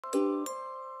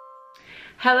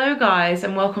Hello guys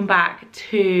and welcome back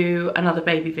to another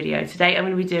baby video. Today I'm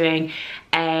going to be doing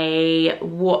a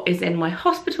what is in my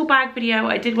hospital bag video.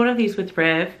 I did one of these with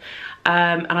Riv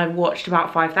and I've watched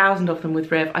about 5,000 of them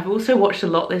with Riv. I've also watched a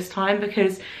lot this time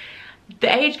because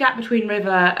the age gap between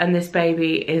River and this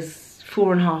baby is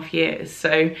 4.5 years,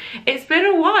 so it's been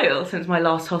a while since my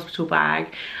last hospital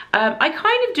bag. I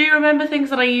kind of do remember things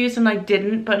that I used and I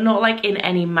didn't, but not like in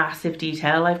any massive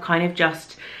detail. I've kind of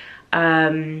just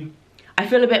I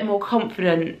feel a bit more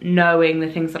confident knowing the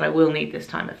things that I will need this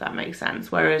time, if that makes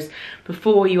sense. Whereas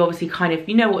before, you obviously kind of,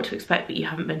 you know what to expect, but you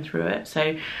haven't been through it.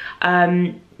 So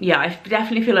yeah, I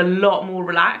definitely feel a lot more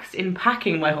relaxed in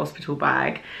packing my hospital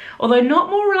bag. Although not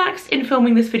more relaxed in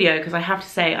filming this video, because I have to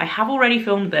say, I have already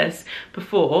filmed this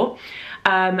before.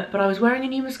 But I was wearing a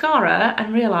new mascara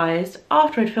and realised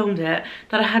after I'd filmed it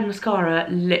that I had mascara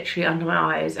literally under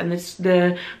my eyes, and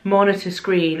the monitor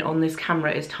screen on this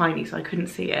camera is tiny, so I couldn't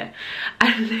see it.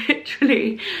 And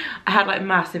literally I had like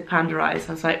massive panda eyes.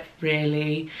 I was like,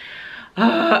 really?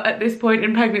 At this point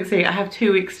in pregnancy, I have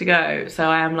 2 weeks to go, so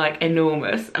I am like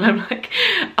enormous, and I'm like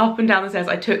up and down the stairs.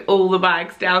 I took all the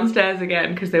bags downstairs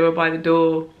again because they were by the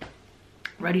door,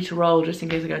 ready to roll, just in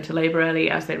case I go into labour early,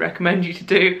 as they recommend you to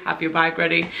do. Have your bag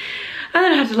ready. And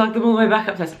then I had to lug them all the way back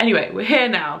upstairs. Anyway, we're here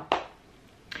now.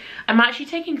 I'm actually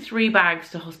taking 3 bags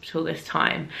to hospital this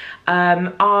time.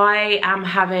 I am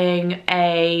having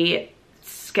a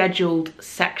scheduled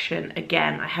section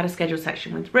again. I had a scheduled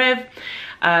section with Riv.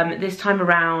 This time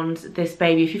around, this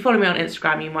baby, if you follow me on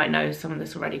Instagram, you might know some of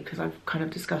this already because I've kind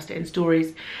of discussed it in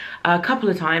stories a couple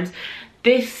of times.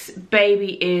 This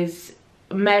baby is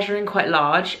measuring quite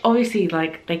large. Obviously,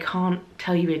 like, they can't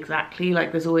tell you exactly,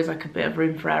 like there's always like a bit of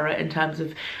room for error in terms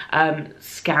of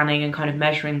scanning and kind of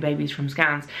measuring babies from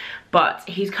scans, but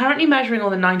he's currently measuring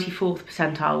on the 94th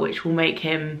percentile, which will make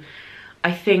him,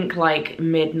 I think, like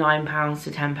mid £9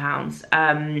 to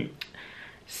 £10.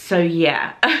 So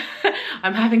yeah,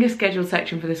 I'm having a scheduled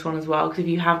section for this one as well, because if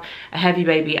you have a heavy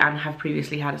baby and have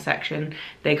previously had a section,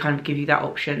 they kind of give you that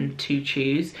option to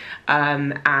choose.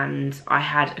 And I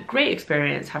had a great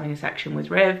experience having a section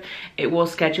with Riv. It was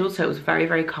scheduled, so it was very,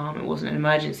 very calm. It wasn't an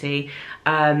emergency.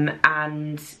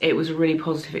 And it was a really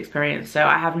positive experience. So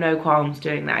I have no qualms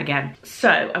doing that again.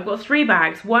 So I've got 3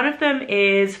 bags. One of them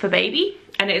is for baby,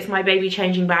 and it's my baby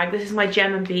changing bag. This is my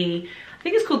Gem and B, I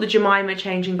think it's called the Jemima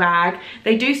changing bag.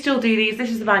 They do still do these.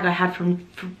 This is the bag I had from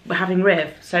having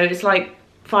Riv. So it's like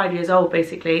 5 years old,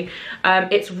 basically.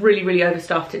 It's really, really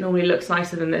overstuffed. It normally looks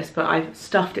nicer than this, but I've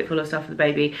stuffed it full of stuff for the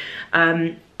baby.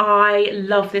 I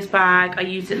love this bag. I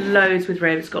used it loads with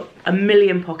Riv. It's got a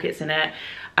million pockets in it.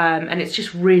 And it's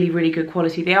just really, really good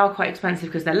quality. They are quite expensive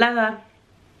because they're leather,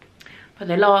 but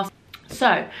they last.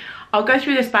 So I'll go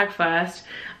through this bag first.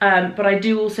 But I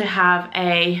do also have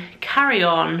a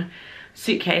carry-on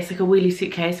suitcase, like a wheelie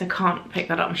suitcase. I can't pick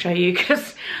that up and show you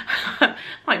because I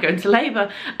might go into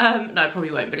labour. No, I probably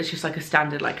won't, but it's just like a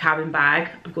standard like cabin bag.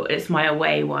 It's my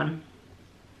away one.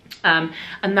 And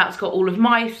that's got all of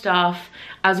my stuff,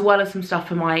 as well as some stuff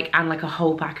for Mike, and like a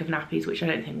whole pack of nappies, which I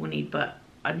don't think we'll need, but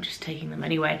I'm just taking them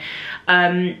anyway.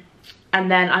 And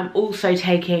then I'm also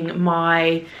taking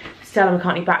my Stella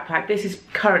McCartney backpack. This is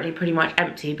currently pretty much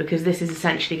empty because this is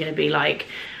essentially going to be like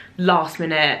last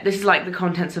minute. This is like the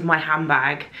contents of my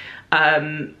handbag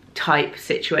type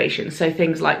situation. So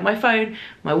things like my phone,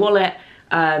 my wallet,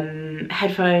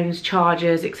 headphones,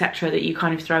 chargers, etc., that you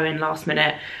kind of throw in last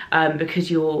minute because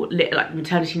you're like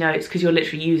maternity notes, because you're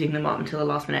literally using them up until the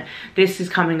last minute. This is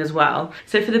coming as well.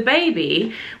 So for the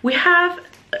baby, we have,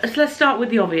 so let's start with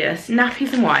the obvious,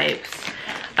 nappies and wipes.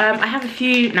 I have a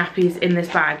few nappies in this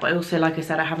bag, but I also, like I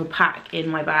said, I have a pack in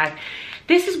my bag.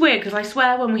 This is weird because I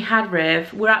swear when we had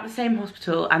Riv, we're at the same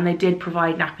hospital and they did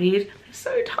provide nappies. They're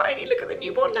so tiny, look at the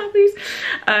newborn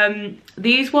nappies.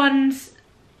 These ones,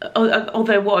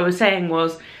 although what I was saying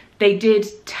was, they did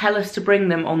tell us to bring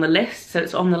them on the list, so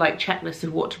it's on the like checklist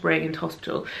of what to bring into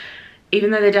hospital.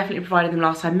 Even though they definitely provided them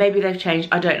last time, maybe they've changed,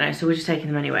 I don't know, so we're just taking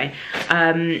them anyway.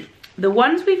 The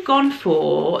ones we've gone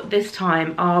for this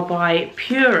time are by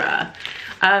Pura,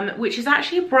 which is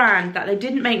actually a brand that they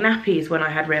didn't make nappies when I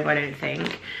had Riv, I don't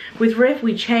think. With Riv,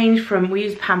 we changed from, we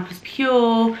used Pampers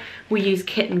Pure, we used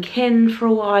Kit & Kin for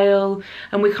a while,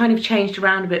 and we kind of changed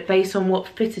around a bit based on what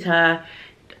fitted her,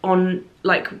 on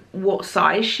like what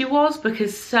size she was,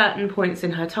 because certain points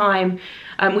in her time,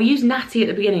 we used Natty at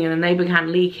the beginning and then they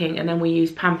began leaking, and then we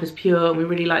used Pampers Pure and we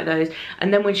really liked those,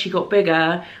 and then when she got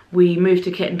bigger we moved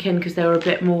to Kit & Kin because they were a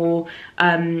bit more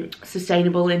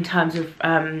sustainable in terms of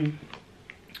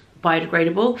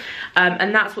biodegradable,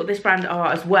 and that's what this brand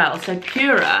are as well. So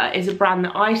Pura is a brand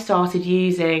that I started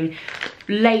using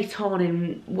late on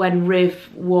in when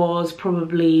Riv was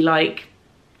probably like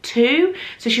 2,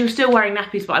 so she was still wearing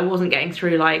nappies, but I wasn't getting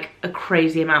through like a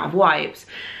crazy amount of wipes.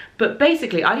 But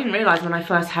basically, I didn't realise when I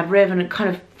first had Riv, and it kind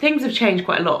of, things have changed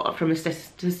quite a lot from a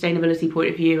sustainability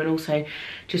point of view, and also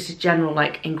just a general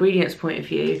like ingredients point of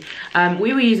view.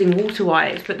 We were using water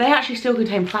wipes, but they actually still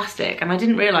contain plastic, and I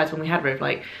didn't realise when we had Riv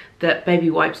like that baby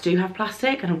wipes do have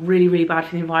plastic and are really, really bad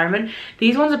for the environment.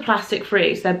 These ones are plastic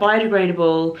free, so they're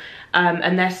biodegradable,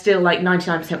 and they're still like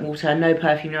 99% water, no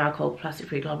perfume, no alcohol, plastic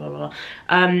free, blah, blah, blah.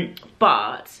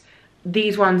 But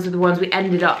these ones are the ones we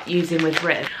ended up using with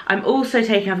Riv. I'm also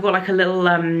taking, I've got like a little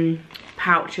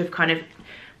pouch of kind of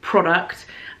product,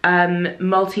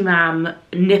 Multimam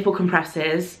nipple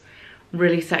compressors,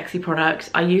 really sexy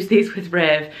products. I use these with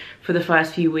Riv for the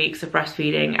first few weeks of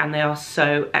breastfeeding, and they are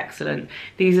so excellent.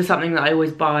 These are something that I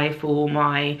always buy for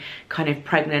my kind of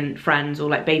pregnant friends, or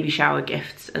like baby shower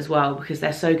gifts as well, because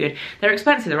they're so good. They're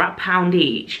expensive, they're about £1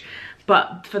 each.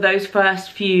 But for those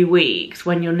first few weeks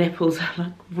when your nipples are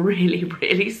like really,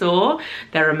 really sore,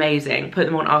 they're amazing. Put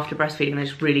them on after breastfeeding, they're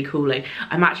just really cooling.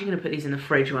 I'm actually gonna put these in the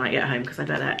fridge when I get home, because I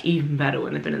bet they're even better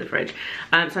when they've been in the fridge.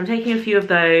 So I'm taking a few of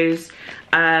those.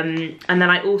 And then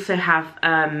I also have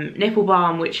nipple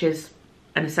balm, which is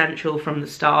an essential from the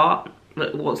start.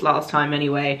 It was last time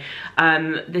anyway.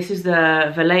 This is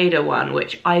the Veleda one,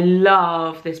 which I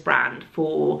love this brand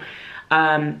for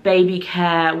baby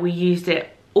care. We used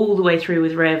it all the way through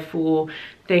with Riv for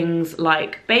things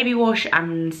like baby wash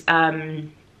and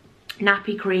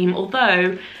nappy cream,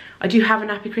 although I do have a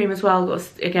nappy cream as well.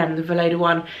 Got, again, the Veleda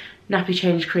one, nappy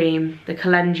change cream, the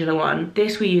calendula one.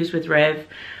 This we use with Riv.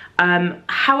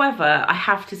 However, I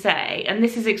have to say, and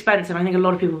this is expensive, I think a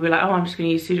lot of people will be like, oh, I'm just going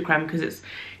to use Sudocrem because it's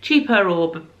cheaper,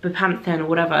 or Bepanthen or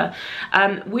whatever.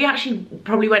 We actually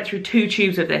probably went through 2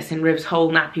 tubes of this in Riv's whole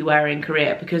nappy wearing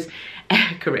career, because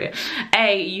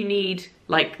A, you need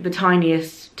like the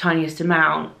tiniest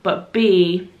amount, but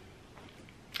B,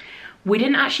 we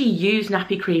didn't actually use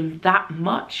nappy cream that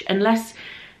much, unless,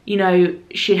 you know,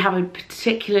 she'd have a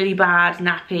particularly bad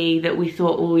nappy that we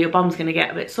thought, oh, your bum's gonna get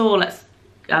a bit sore, let's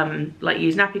like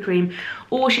use nappy cream,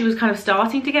 or she was kind of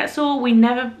starting to get sore. We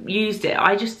never used it.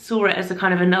 I just saw it as a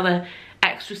kind of another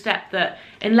extra step, that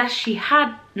unless she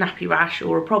had nappy rash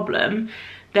or a problem,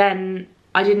 then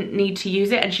I didn't need to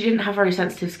use it, and she didn't have very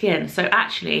sensitive skin, so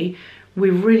actually we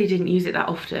really didn't use it that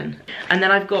often. And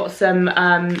then I've got some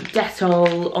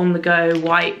Dettol on the go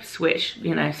wipes, which,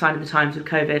 you know, sign of the times with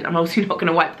COVID. I'm obviously not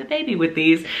gonna wipe the baby with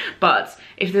these, but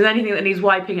if there's anything that needs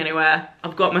wiping anywhere,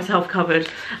 I've got myself covered.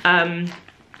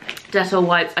 Dettol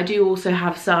wipes. I do also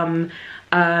have some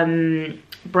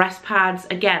breast pads.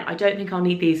 Again, I don't think I'll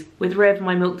need these. With Riv,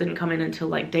 my milk didn't come in until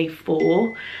like day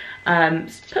 4.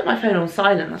 Put my phone on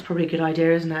silent, that's probably a good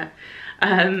idea, isn't it?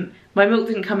 My milk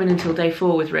didn't come in until day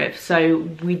 4 with Riv, so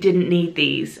we didn't need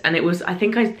these. And it was, I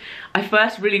think I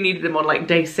first really needed them on like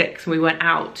day 6, and we went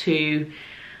out to,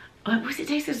 was it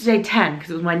day 6 or day 10? Because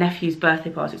it was my nephew's birthday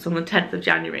party. It was on the 10th of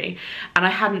January. And I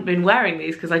hadn't been wearing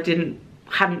these because I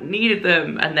hadn't needed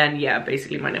them. And then, yeah,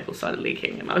 basically my nipples started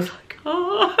leaking, and I was like,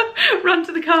 oh, run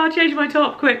to the car, change my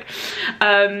top, quick.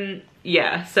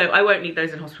 Yeah, so I won't need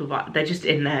those in hospital, but they're just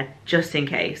in there just in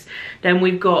case. Then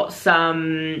we've got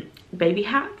some baby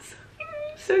hats.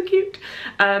 So cute.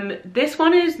 This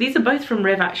one is, these are both from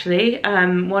Riv actually.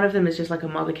 One of them is just like a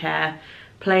mother care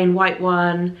plain white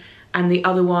one, and the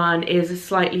other one is a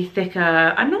slightly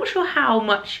thicker. I'm not sure how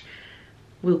much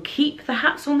will keep the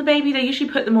hats on the baby. They usually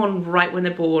put them on right when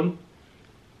they're born,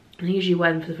 and they usually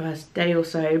wear them for the first day or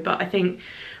so, but I think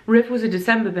Riv was a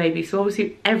December baby, so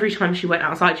obviously every time she went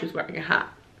outside she was wearing a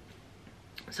hat.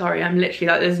 Sorry, I'm literally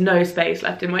like, there's no space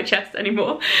left in my chest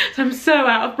anymore, so I'm so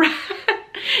out of breath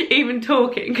even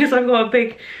talking, because I've got a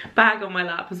big bag on my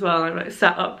lap as well, and I'm like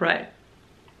sat upright.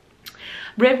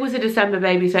 Riv was a December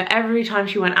baby, so every time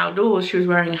she went outdoors she was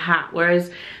wearing a hat,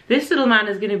 whereas this little man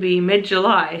is going to be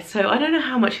mid-July, so I don't know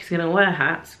how much he's going to wear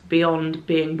hats beyond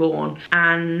being born.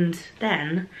 And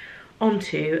then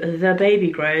onto the baby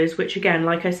grows, which again,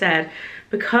 like I said,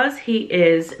 because he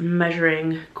is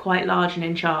measuring quite large and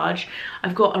in charge,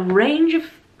 I've got a range of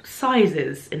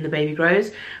sizes in the baby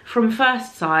grows, from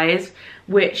first size,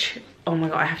 which, oh my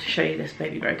god, I have to show you this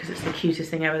baby grow because it's the cutest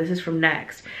thing ever. This is from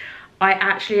Next. I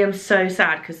actually am so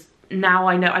sad because now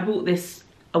I know, I bought this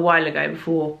a while ago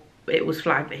before it was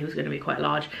flagged that he was going to be quite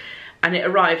large, and it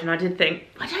arrived and I did think,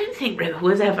 I don't think River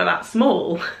was ever that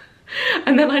small.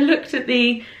 And then I looked at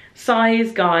the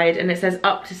size guide and it says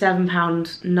up to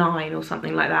 £7.9 or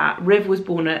something like that. Riv was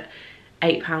born at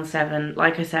 £8.7.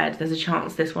 Like I said, there's a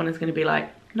chance this one is going to be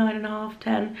like 9.5,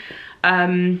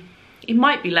 10. It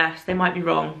might be less, they might be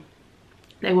wrong.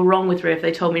 They were wrong with Riv.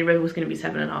 They told me Riv was going to be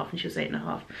 7.5 and she was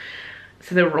 8.5.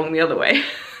 So they were wrong the other way.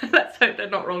 Let's hope they're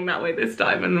not wrong that way this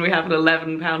time and we have an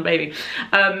 11-pound baby.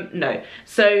 No.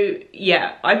 So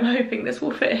yeah, I'm hoping this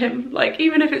will fit him, like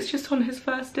even if it's just on his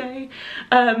first day.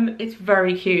 It's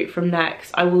very cute from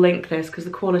Next. I will link this because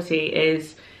the quality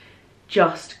is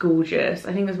just gorgeous.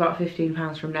 I think it was about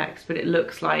 £15 from Next, but it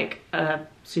looks like a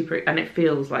super, and it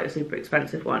feels like a super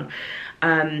expensive one.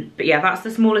 But yeah, that's the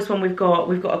smallest one we've got.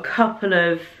 We've got a couple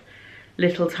of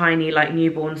little tiny like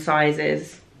newborn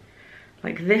sizes.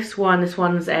 Like this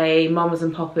one's a Mamas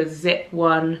and Papas zip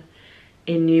one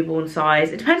in newborn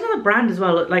size. It depends on the brand as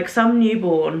well. Like some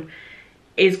newborn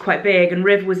is quite big, and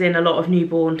Riv was in a lot of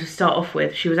newborn to start off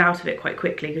with. She was out of it quite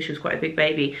quickly because she was quite a big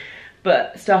baby.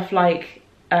 But stuff like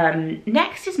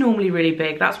Next is normally really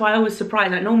big. That's why I was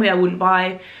surprised. Like normally I wouldn't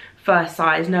buy first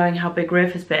size knowing how big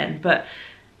Riv has been, but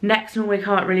Next normally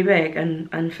come out really big,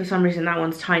 and for some reason that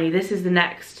one's tiny. This is the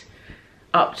Next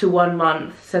up to 1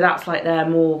 month, so that's like their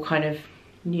more kind of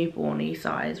newborn-y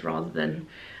size rather than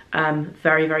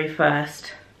very, very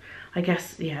first. I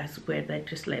guess, yeah, it's weird, they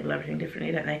just label everything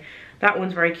differently, don't they? That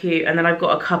one's very cute, and then I've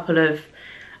got a couple of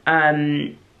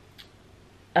 0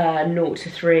 to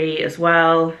 3 as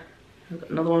well. I've got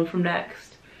another one from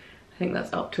Next. I think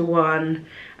that's up to 1.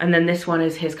 And then this one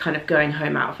is his kind of going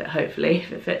home outfit, hopefully,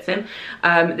 if it fits him.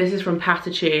 This is from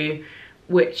Patachou,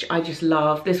 which I just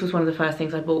love. This was one of the first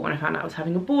things I bought when I found out I was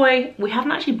having a boy. We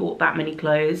haven't actually bought that many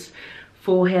clothes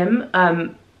for him.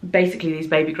 Basically these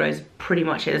baby grows pretty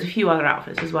much it. There's a few other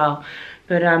outfits as well,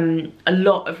 but a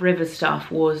lot of River's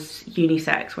stuff was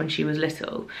unisex when she was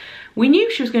little. We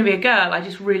knew she was going to be a girl. I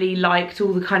just really liked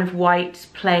all the kind of white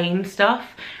plain stuff,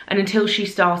 and until she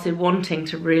started wanting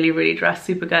to really dress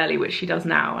super girly, which she does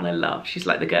now, and I love. She's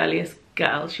like the girliest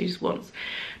girl. She just wants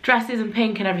dresses and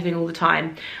pink and everything all the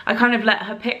time. I kind of let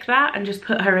her pick that and just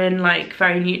put her in like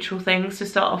very neutral things to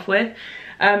start off with.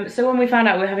 So when we found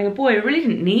out we were having a boy, we really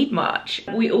didn't need much.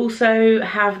 We also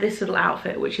have this little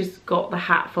outfit which has got the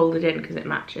hat folded in because it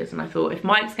matches, and I thought if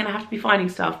Mike's gonna have to be finding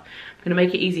stuff, I'm gonna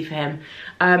make it easy for him.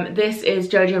 This is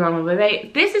Jojo Mama Bebe.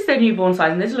 This is the newborn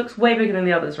size, and this looks way bigger than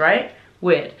the others, right?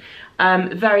 Weird.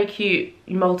 Very cute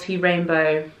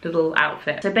multi-rainbow little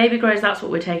outfit. So baby grows, that's what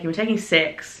we're taking. We're taking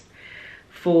 6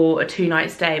 for a 2-night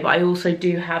stay, but I also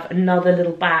do have another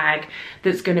little bag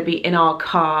that's going to be in our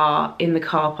car, in the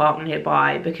car park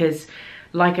nearby, because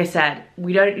like I said,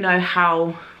 we don't know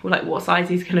how, like what size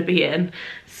he's going to be in.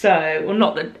 So, well,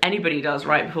 not that anybody does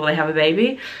right before they have a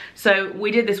baby. So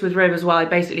we did this with Riv as well. I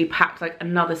basically packed like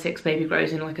another 6 baby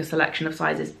grows in like a selection of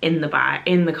sizes in the bag,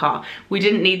 in the car. We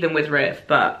didn't need them with Riv,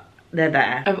 but they're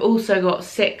there. I've also got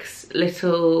 6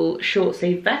 little short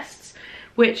sleeve vests,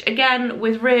 which again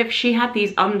with Riv, she had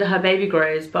these under her baby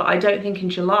grows, but I don't think in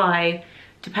July,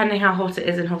 depending how hot it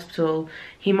is in hospital,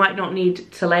 he might not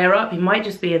need to layer up. He might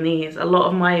just be in these. A lot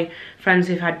of my friends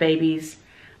who've had babies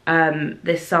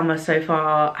this summer so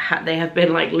far, they have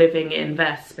been like living in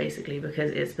vests basically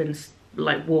because it's been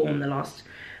like warm the last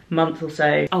month or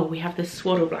so. Oh, we have this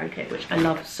swaddle blanket, which I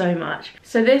love so much.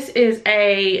 So this is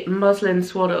a muslin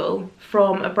swaddle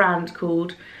from a brand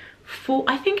called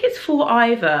I think it's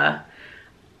Forever.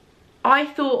 I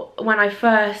thought when I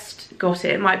first got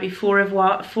it, it might be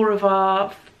Forever,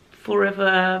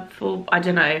 I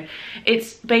don't know.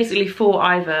 It's basically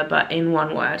Forever, but in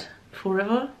one word.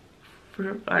 Forever?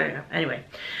 I don't know. Anyway,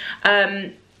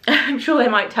 I'm sure they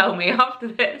might tell me after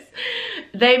this.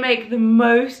 They make the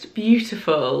most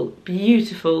beautiful,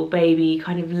 beautiful baby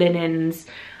kind of linens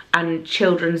and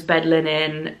children's bed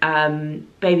linen,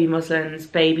 baby muslins,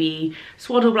 baby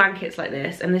swaddle blankets like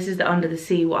this, and this is the under the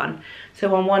sea one.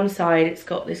 So on one side it's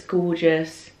got this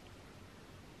gorgeous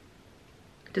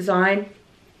design,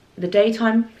 the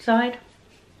daytime side,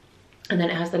 and then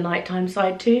it has the nighttime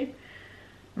side too.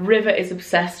 River is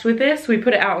obsessed with this. We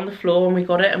put it out on the floor and we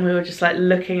got it, and we were just like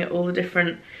looking at all the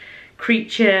different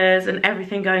creatures and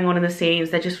everything going on in the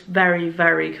scenes. They're just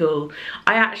very cool.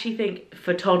 I actually think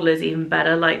for toddlers even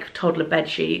better, like toddler bed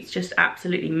sheets, just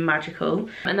absolutely magical.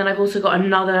 And then I've also got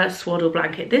another swaddle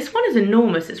blanket. This one is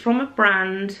enormous. It's from a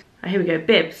brand, oh, here we go,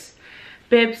 Bibs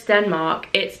Denmark.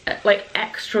 It's like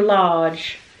extra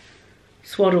large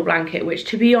swaddle blanket, which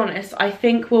to be honest I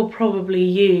think we'll probably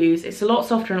use. It's a lot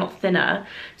softer and a lot thinner,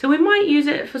 so we might use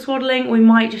it for swaddling. We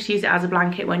might just use it as a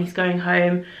blanket when he's going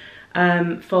home,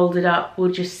 folded up.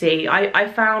 We'll just see.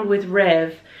 I found with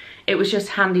Riv it was just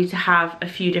handy to have a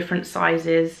few different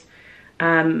sizes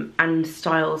and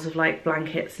styles of like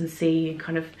blankets, and see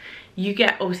kind of, you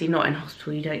get, obviously not in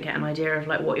hospital, you don't get an idea of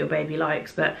like what your baby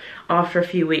likes, but after a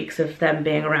few weeks of them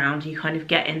being around, you kind of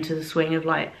get into the swing of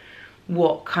like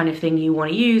what kind of thing you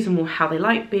want to use and how they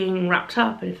like being wrapped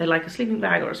up, and if they like a sleeping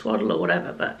bag or a swaddle or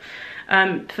whatever. But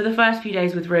for the first few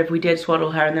days with Riv, we did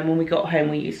swaddle her, and then when we got home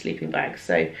we used sleeping bags.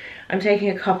 So I'm taking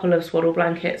a couple of swaddle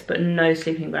blankets but no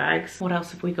sleeping bags. What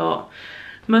else have we got?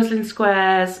 Muslin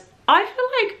squares. I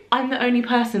feel like I'm the only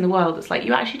person in the world that's like,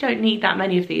 you actually don't need that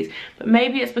many of these, but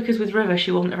maybe it's because with River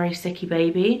she wasn't a very sicky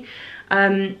baby,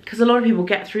 because a lot of people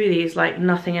get through these like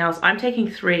nothing else. I'm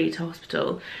taking 3 to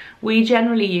hospital. We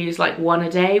generally use like 1 a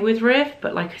day with Riv,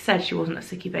 but like I said, she wasn't a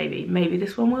sicky baby. Maybe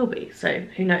this one will be, so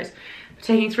who knows. I'm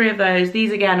taking 3 of those.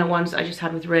 These again are ones that I just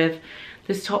had with Riv.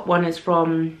 This top one is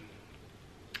from,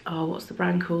 oh, what's the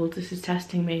brand called? This is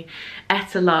testing me.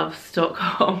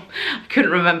 etaloves.com. I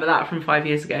couldn't remember that from 5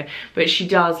 years ago, but she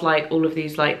does like all of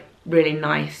these like really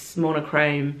nice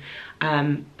monochrome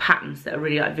patterns that are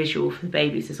really like visual for the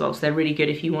babies as well. So they're really good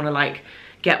if you want to like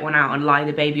get one out and lie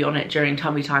the baby on it during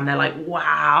tummy time. They're like,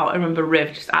 wow. I remember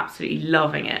Riv just absolutely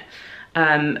loving it.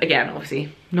 Again,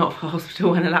 obviously not for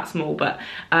hospital when they're that small, but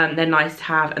they're nice to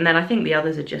have. And then I think the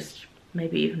others are just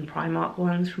maybe even Primark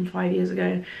ones from 5 years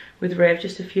ago with Riv,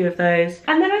 just a few of those.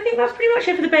 And then I think that's pretty much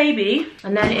it for the baby.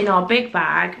 And then in our big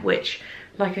bag, which,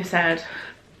 like I said,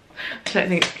 I don't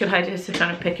think it's a good idea to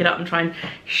kind of pick it up and try and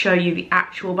show you the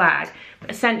actual bag. But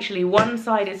essentially, one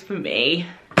side is for me,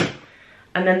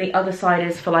 and then the other side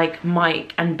is for like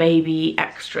Mike and baby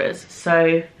extras.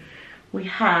 So we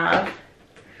have,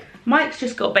 Mike's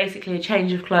just got basically a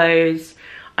change of clothes.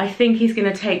 I think he's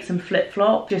gonna take some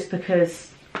flip-flop just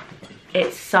because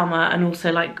it's summer, and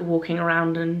also like walking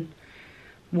around and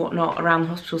whatnot around the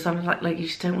hospital, sometimes like you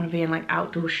just don't want to be in like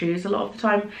outdoor shoes a lot of the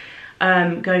time,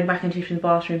 going back and from the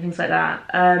bathroom, things like that,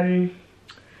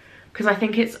 because I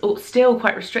think it's still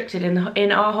quite restricted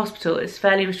in our hospital. It's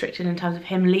fairly restricted in terms of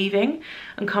him leaving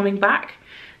and coming back,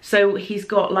 so he's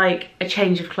got like a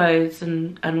change of clothes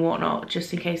and whatnot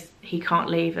just in case he can't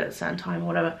leave at a certain time or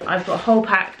whatever. I've got a whole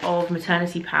pack of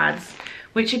maternity pads,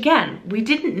 which again, we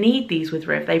didn't need these with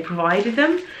Riv. They provided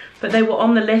them, but they were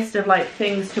on the list of like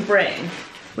things to bring,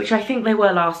 which I think they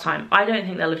were last time. I don't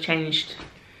think they'll have changed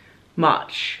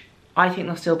much. I think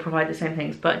they'll still provide the same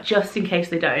things, but just in case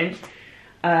they don't,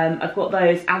 I've got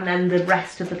those, and then the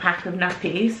rest of the pack of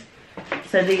nappies.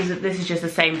 So this is just the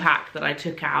same pack that I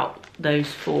took out those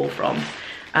 4 from.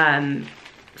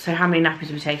 So how many nappies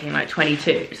are we taking? Like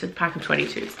 22. It's a pack of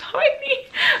 22. It's tiny.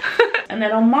 And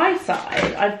then on my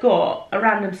side, I've got a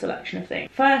random selection of things.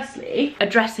 Firstly, a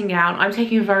dressing gown. I'm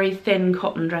taking a very thin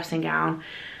cotton dressing gown.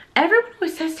 Everyone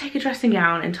always says take a dressing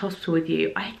gown into hospital with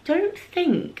you. I don't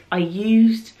think I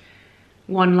used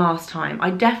one last time.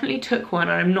 I definitely took one,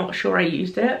 and I'm not sure I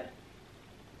used it.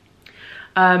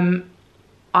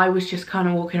 I was just kind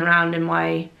of walking around in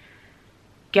my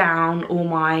gown or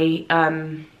my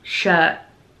shirt,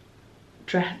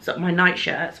 dress, my night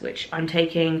shirts, which I'm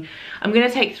gonna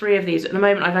take 3 of these. At the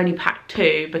moment I've only packed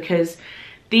 2 because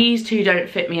these 2 don't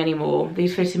fit me anymore.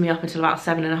 These fitted me up until about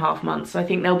 7.5 months, so I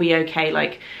think they'll be okay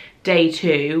like day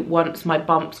 2 once my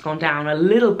bump's gone down a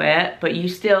little bit, but you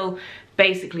still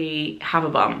basically have a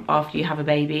bump after you have a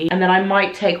baby. And then I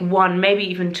might take 1, maybe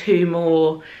even 2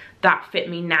 more that fit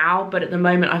me now, but at the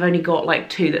moment I've only got like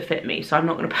 2 that fit me, so I'm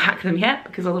not going to pack them yet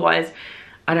because otherwise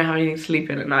I don't have anything to sleep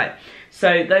in at night.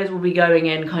 So those will be going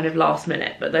in kind of last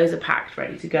minute, but those are packed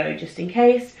ready to go just in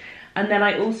case. And then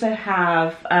I also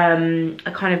have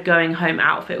a kind of going home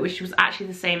outfit, which was actually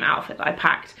the same outfit that I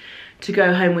packed to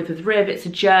go home with Riv. It's a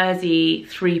jersey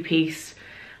 3-piece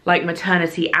like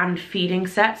maternity and feeding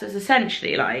set, so it's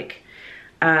essentially like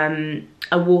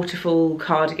a waterfall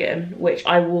cardigan, which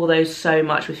I wore those so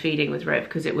much with feeding with Riv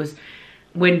because it was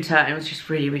winter and it was just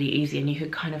really, really easy, and you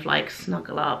could kind of like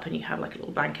snuggle up and you have like a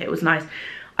little blanket. It was nice.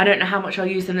 I don't know how much I'll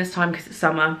use them this time because it's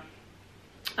summer,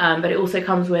 but it also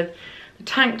comes with the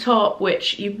tank top,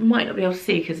 which you might not be able to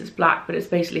see because it's black, but it's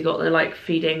basically got the like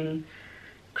feeding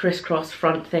crisscross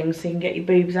front thing so you can get your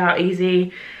boobs out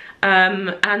easy,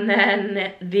 and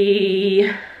then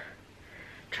the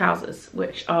trousers,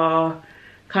 which are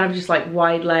kind of just like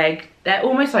wide leg. They're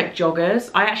almost like joggers.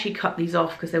 I actually cut these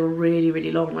off because they were really,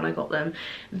 really long when I got them.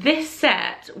 This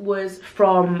set was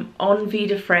from Envie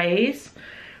de Phrase,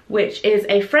 which is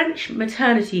a French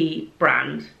maternity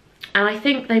brand. And I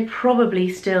think they probably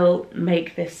still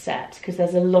make this set because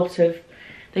there's a lot of,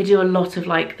 they do a lot of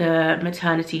like the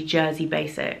maternity jersey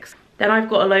basics. Then I've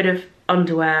got a load of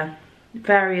underwear,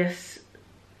 various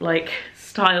like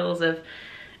styles of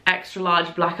extra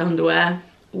large black underwear,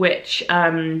 which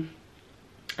again,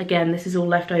 Again, this is all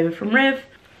left over from Riv.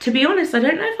 To be honest, I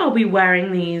don't know if I'll be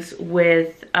wearing these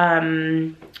with,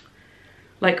 like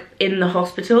in the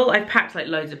hospital. I've packed like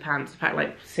loads of pants. I've packed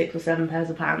like 6 or 7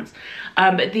 pairs of pants.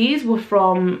 But these were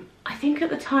from, I think at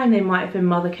the time they might have been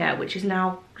Mothercare, which is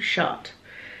now shut.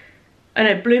 I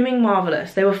know, Blooming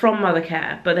Marvellous. They were from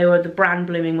Mothercare, but they were the brand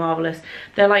Blooming Marvellous.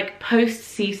 They're like post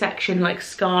C-section, like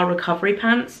scar recovery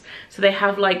pants. So they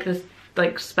have like this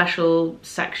like special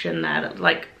section there, that's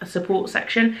like a support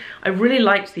section. I really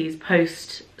liked these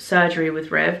post surgery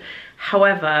with Riv.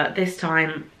 However, this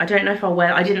time, I don't know if I'll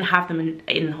wear, I didn't have them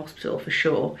in the hospital for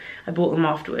sure. I bought them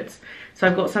afterwards. So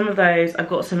I've got some of those. I've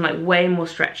got some like way more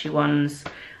stretchy ones.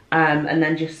 And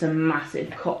then just some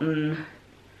massive cotton,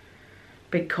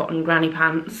 big cotton granny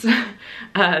pants.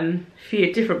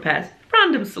 Few different pairs,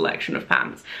 random selection of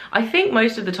pants. I think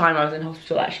most of the time I was in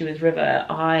hospital actually with River,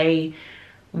 I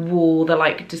wore the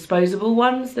like disposable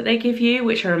ones that they give you,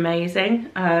 which are amazing.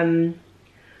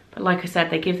 But like I said,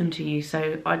 they give them to you,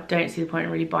 so I don't see the point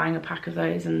in really buying a pack of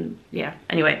those. And yeah,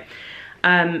 anyway,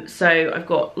 so I've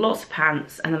got lots of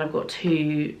pants, and then I've got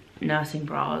 2 nursing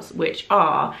bras, which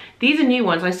are, these are new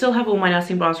ones. I still have all my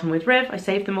nursing bras from with Riv. I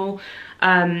saved them all,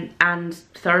 and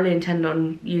thoroughly intend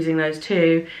on using those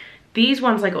too. These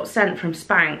ones I got sent from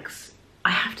Spanx.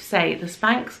 I have to say, the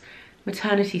Spanx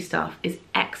maternity stuff is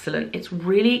excellent. It's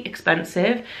really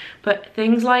expensive, but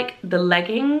things like the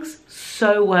leggings,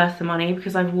 so worth the money,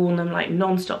 because I've worn them like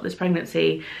non-stop this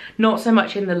pregnancy. Not so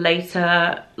much in the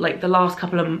later, like the last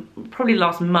couple of, probably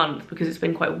last month, because it's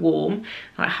been quite warm and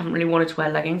I haven't really wanted to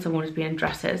wear leggings. I wanted to be in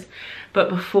dresses. But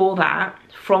before that,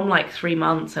 from like 3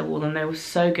 months I wore them. They were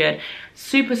so good,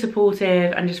 super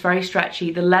supportive and just very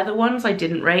stretchy. The leather ones I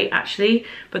didn't rate actually,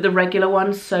 but the regular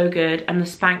ones so good, and the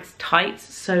Spanx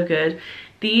tights so good.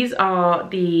 These are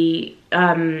the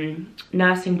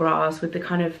nursing bras with the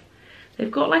kind of,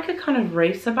 they've got like a kind of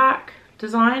racer back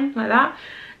design like that.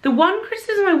 The one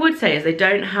criticism I would say is they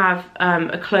don't have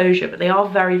a closure, but they are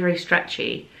very, very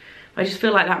stretchy. I just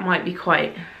feel like that might be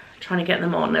quite, trying to get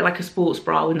them on. They're like a sports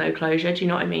bra with no closure, do you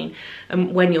know what I mean?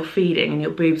 And when you're feeding and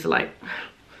your boobs are like,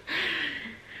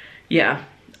 yeah.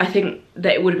 I think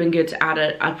that it would have been good to add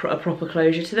a proper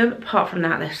closure to them. Apart from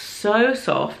that, they're so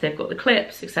soft. They've got the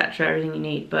clips, etc., everything you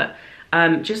need, but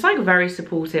just like very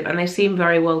supportive, and they seem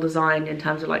very well designed in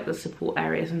terms of like the support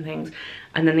areas and things.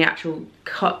 And then the actual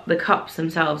the cups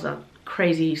themselves are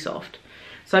crazy soft.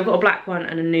 So I've got a black one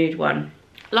and a nude one.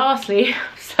 Lastly,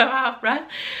 so out of breath.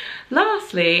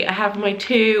 Lastly, I have my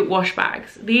 2 wash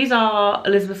bags. These are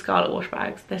Elizabeth Scarlett wash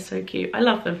bags. They're so cute. I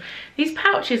love them. These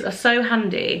pouches are so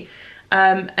handy.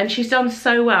 And she's done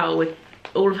so well with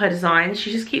all of her designs.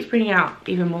 She just keeps bringing out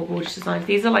even more gorgeous designs.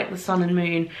 These are like the sun and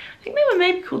moon. I think they were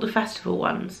maybe called the festival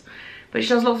ones. But she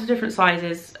does lots of different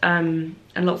sizes and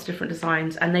lots of different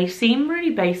designs. And they seem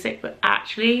really basic, but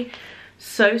actually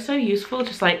so useful.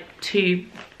 Just like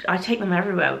I take them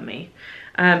everywhere with me.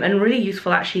 And really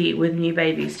useful actually with new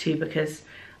babies too, because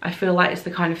I feel like it's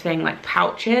the kind of thing like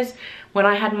pouches. When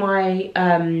I had my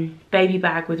baby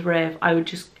bag with Riv, I would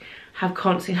just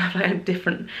constantly have like a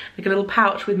different, like a little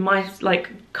pouch with my like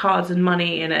cards and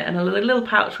money in it, and a little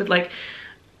pouch with like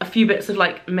a few bits of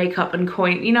like makeup and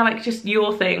coin, you know, like just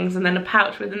your things, and then a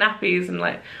pouch with the nappies and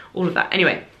like all of that.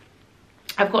 Anyway,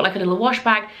 I've got like a little wash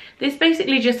bag. This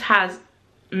basically just has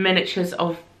miniatures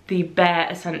of the bare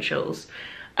essentials.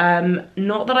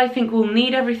 Not that I think we'll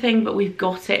need everything, but we've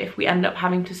got it if we end up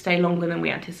having to stay longer than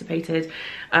we anticipated.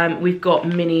 We've got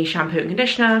mini shampoo and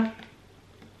conditioner.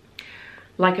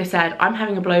 Like I said, I'm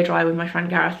having a blow dry with my friend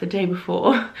Gareth the day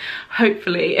before,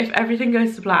 hopefully, if everything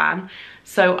goes to plan.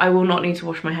 So I will not need to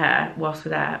wash my hair whilst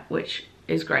we're there, which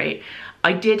is great.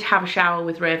 I did have a shower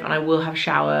with Riv, and I will have a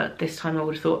shower this time. I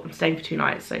would have thought I'm staying for 2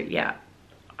 nights, so yeah.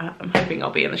 I'm hoping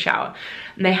I'll be in the shower.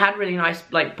 And they had really nice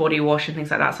like body wash and things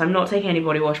like that, so I'm not taking any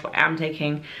body wash, but I am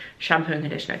taking shampoo and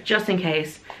conditioner just in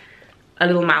case. A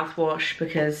little mouthwash,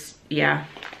 because yeah,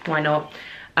 why not?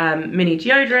 Mini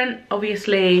deodorant,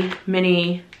 obviously.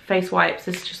 Mini face wipes.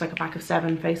 This is just like a pack of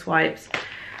 7 face wipes.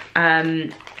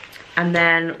 And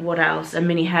then what else? A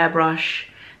mini hairbrush.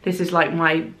 This is like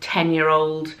my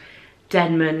 10-year-old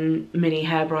Denman mini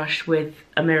hairbrush with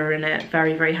a mirror in it.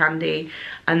 Very, very handy.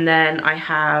 And then I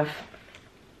have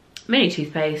mini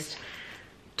toothpaste,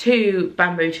 2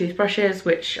 bamboo toothbrushes,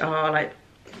 which are like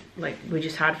we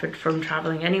just had from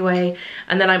traveling anyway.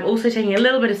 And then I'm also taking a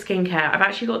little bit of skincare. I've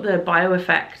actually got the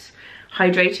BioEffect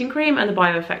hydrating cream and the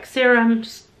BioEffect serum,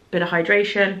 just a bit of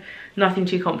hydration, nothing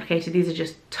too complicated. These are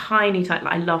just tiny,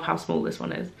 I love how small this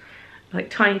one is. Like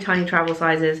tiny travel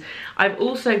sizes. I've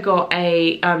also got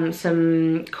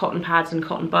some cotton pads and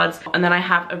cotton buds, and then I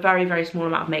have a very, very small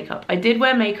amount of makeup. I did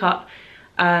wear makeup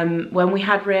when we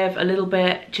had Riv a little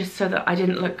bit, just so that I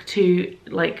didn't look too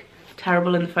like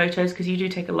terrible in the photos, because you do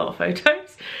take a lot of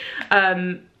photos.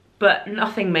 But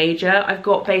nothing major. I've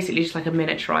got basically just like a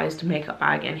miniaturized makeup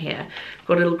bag in here. I've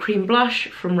got a little cream blush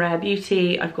from Rare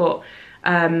Beauty. I've got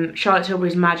Charlotte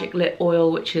Tilbury's Magic Lip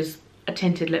Oil, which is a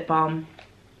tinted lip balm.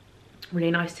 Really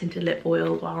nice tinted lip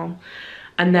oil balm.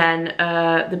 And then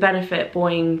the Benefit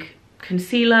Boing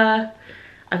concealer.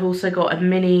 I've also got a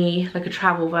mini, like a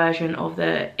travel version of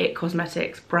the It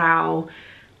Cosmetics brow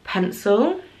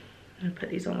pencil. I'm gonna put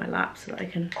these on my lap so that I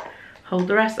can hold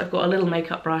the rest. I've got a little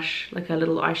makeup brush, like a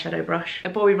little eyeshadow brush. A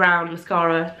Bobbi Brown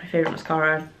mascara, my favourite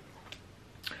mascara.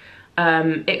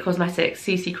 It Cosmetics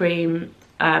CC cream.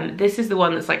 This is the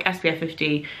one that's like SPF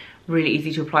 50, really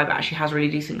easy to apply, but actually has really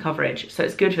decent coverage. So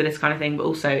it's good for this kind of thing, but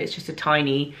also it's just a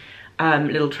tiny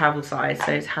little travel size,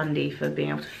 so it's handy for being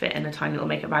able to fit in a tiny little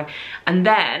makeup bag. And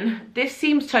then, this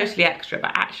seems totally extra,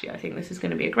 but actually I think this is going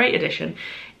to be a great addition,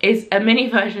 is a mini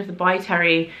version of the By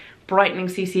Terry Brightening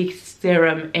CC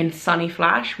Serum in Sunny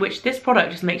Flash, which this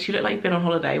product just makes you look like you've been on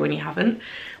holiday when you haven't,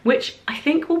 which I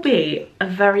think will be a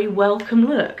very welcome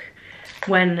look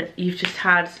when you've just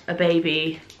had a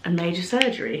baby and major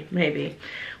surgery, maybe.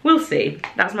 We'll see.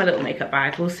 That's my little makeup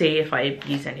bag. We'll see if I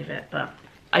use any of it, but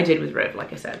I did with Riv,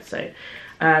 like I said, so,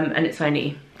 and it's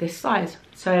only this size.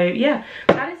 So yeah,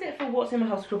 that is it for what's in my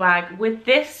hospital bag. With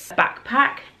this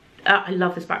backpack, I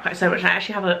love this backpack so much. I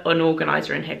actually have an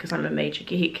organizer in here because I'm a major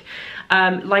geek.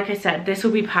 Like I said, this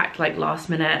will be packed like last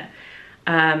minute,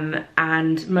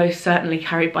 and most certainly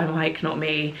carried by Mike, not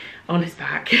me, on his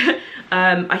back.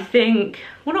 I think,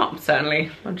 well, not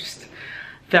certainly, I'm just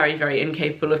very, very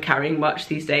incapable of carrying much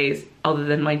these days other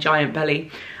than my giant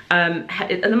belly.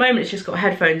 At the moment it's just got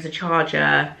headphones, a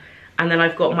charger, and then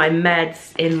I've got my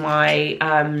meds in my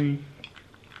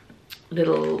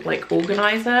little like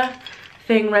organizer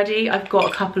thing ready. I've got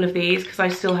a couple of these because I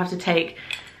still have to take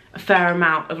a fair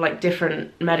amount of like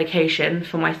different medication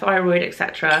for my thyroid,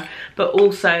 etc., but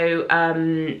also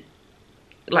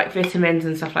like vitamins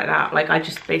and stuff like that. Like I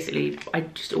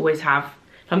just always have,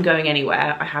 if I'm going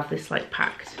anywhere, I have this like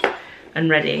packed and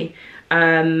ready.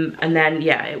 And then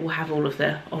yeah, it will have all of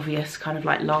the obvious kind of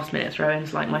like last minute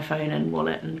throw-ins, like my phone and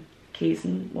wallet and keys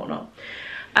and whatnot.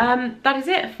 That is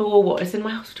it for what is in my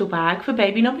hospital bag for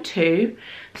baby number 2,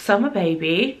 summer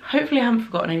baby. Hopefully I haven't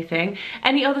forgotten anything.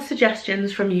 Any other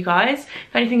suggestions from you guys?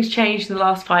 If anything's changed in the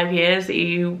last 5 years that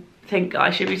you think I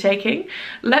should be taking,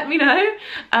 let me know.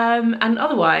 And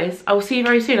otherwise, I will see you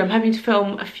very soon. I'm hoping to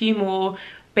film a few more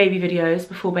baby videos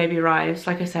before baby arrives.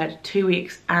 Like I said, 2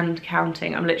 weeks and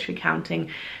counting. I'm literally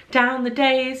counting down the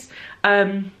days,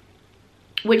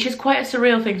 which is quite a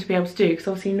surreal thing to be able to do, because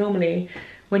obviously normally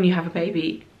when you have a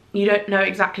baby you don't know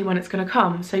exactly when it's going to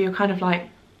come, so you're kind of like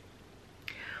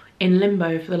in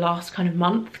limbo for the last kind of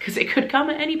month, because it could come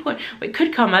at any point. Well, it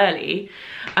could come early.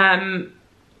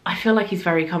 I feel like he's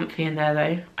very comfy in there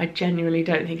though. I genuinely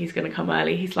don't think he's going to come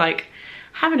early. He's like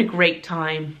having a great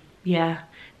time, yeah,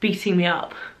 beating me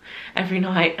up every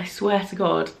night. I swear to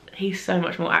God, he's so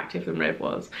much more active than Riv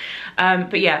was.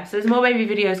 But yeah, so there's more baby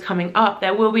videos coming up.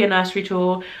 There will be a nursery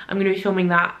tour. I'm going to be filming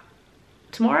that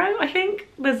tomorrow, I think.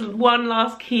 There's one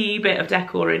last key bit of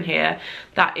decor in here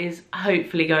that is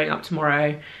hopefully going up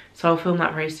tomorrow, so I'll film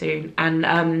that very soon.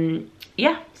 And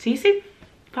yeah, see you soon.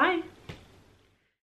 Bye.